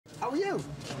How are you?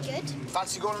 Good.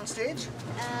 Fancy going on stage?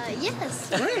 Yes.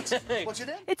 Great. What's your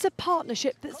name? It's a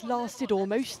partnership that's lasted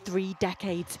almost 3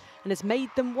 decades and has made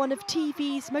them one of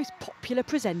TV's most popular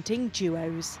presenting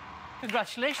duos.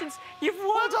 Congratulations, you've won!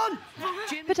 Well done!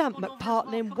 But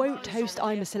McPartlin won't host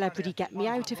I'm a Celebrity, Get Me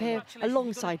Out of Here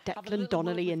alongside Declan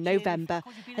Donnelly in November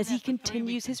as he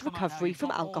continues his recovery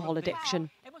from alcohol addiction.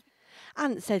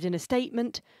 Ant said in a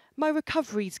statement, "My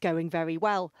recovery's going very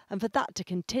well, and for that to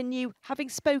continue, having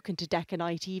spoken to Dec and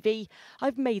ITV,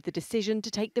 I've made the decision to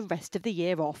take the rest of the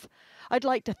year off. I'd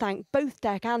like to thank both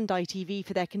Dec and ITV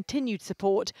for their continued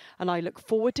support, and I look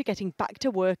forward to getting back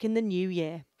to work in the new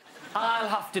year." I'll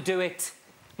have to do it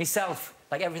myself,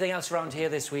 like everything else around here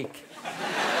this week.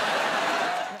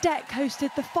 Dec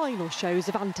hosted the final shows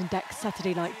of Ant and Dec's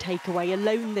Saturday Night Takeaway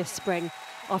alone this spring,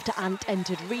 after Ant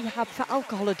entered rehab for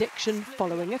alcohol addiction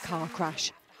following a car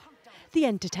crash. The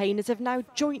entertainers have now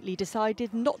jointly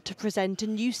decided not to present a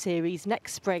new series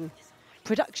next spring.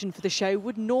 Production for the show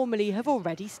would normally have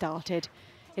already started.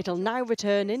 It'll now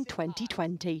return in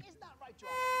 2020.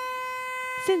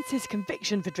 Since his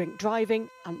conviction for drink driving,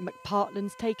 Ant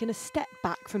McPartlin's taken a step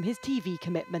back from his TV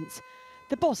commitments.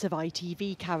 The boss of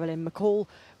ITV, Carolyn McCall,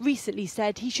 recently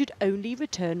said he should only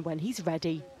return when he's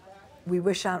ready. We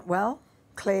wish Ant well.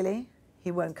 Clearly,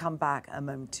 he won't come back a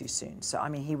moment too soon. So, I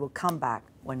mean, he will come back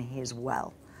when he is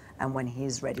well and when he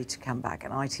is ready to come back.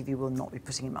 And ITV will not be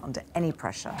putting him under any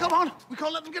pressure. Come on, we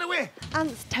can't let them get away.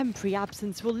 Ant's temporary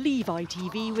absence will leave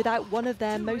ITV without one of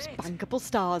their most bankable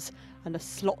stars and a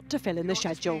slot to fill in the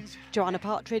schedule. Joanna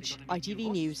Partridge,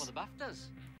 ITV News.